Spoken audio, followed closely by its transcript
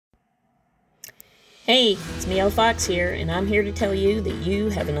Hey, it's me, Fox here, and I'm here to tell you that you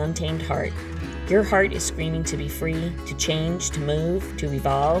have an untamed heart. Your heart is screaming to be free, to change, to move, to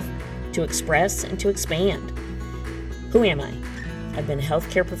evolve, to express, and to expand. Who am I? I've been a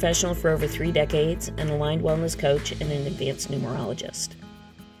healthcare professional for over 3 decades, an aligned wellness coach, and an advanced numerologist.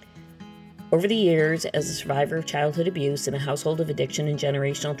 Over the years, as a survivor of childhood abuse in a household of addiction and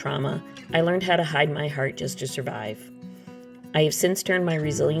generational trauma, I learned how to hide my heart just to survive. I have since turned my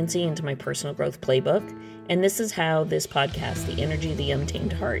resiliency into my personal growth playbook, and this is how this podcast, The Energy of the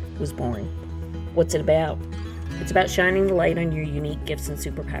Untamed Heart, was born. What's it about? It's about shining the light on your unique gifts and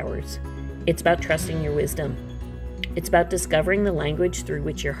superpowers. It's about trusting your wisdom. It's about discovering the language through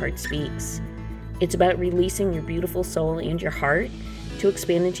which your heart speaks. It's about releasing your beautiful soul and your heart to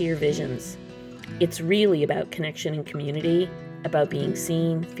expand into your visions. It's really about connection and community, about being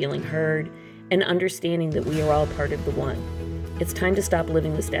seen, feeling heard, and understanding that we are all part of the one. It's time to stop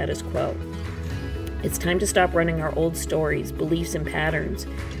living the status quo. It's time to stop running our old stories, beliefs, and patterns.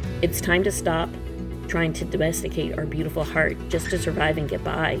 It's time to stop trying to domesticate our beautiful heart just to survive and get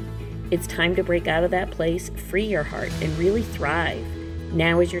by. It's time to break out of that place, free your heart, and really thrive.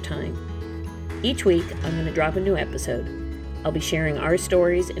 Now is your time. Each week, I'm going to drop a new episode. I'll be sharing our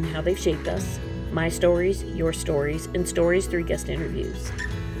stories and how they've shaped us, my stories, your stories, and stories through guest interviews.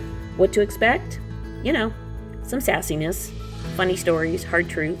 What to expect? Some sassiness, funny stories, hard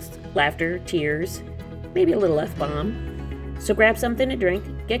truths, laughter, tears, maybe a little F-bomb. So grab something to drink,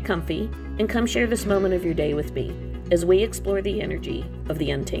 get comfy, and come share this moment of your day with me as we explore the energy of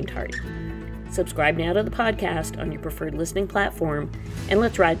the untamed heart. Subscribe now to the podcast on your preferred listening platform, and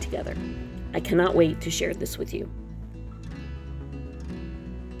let's ride together. I cannot wait to share this with you.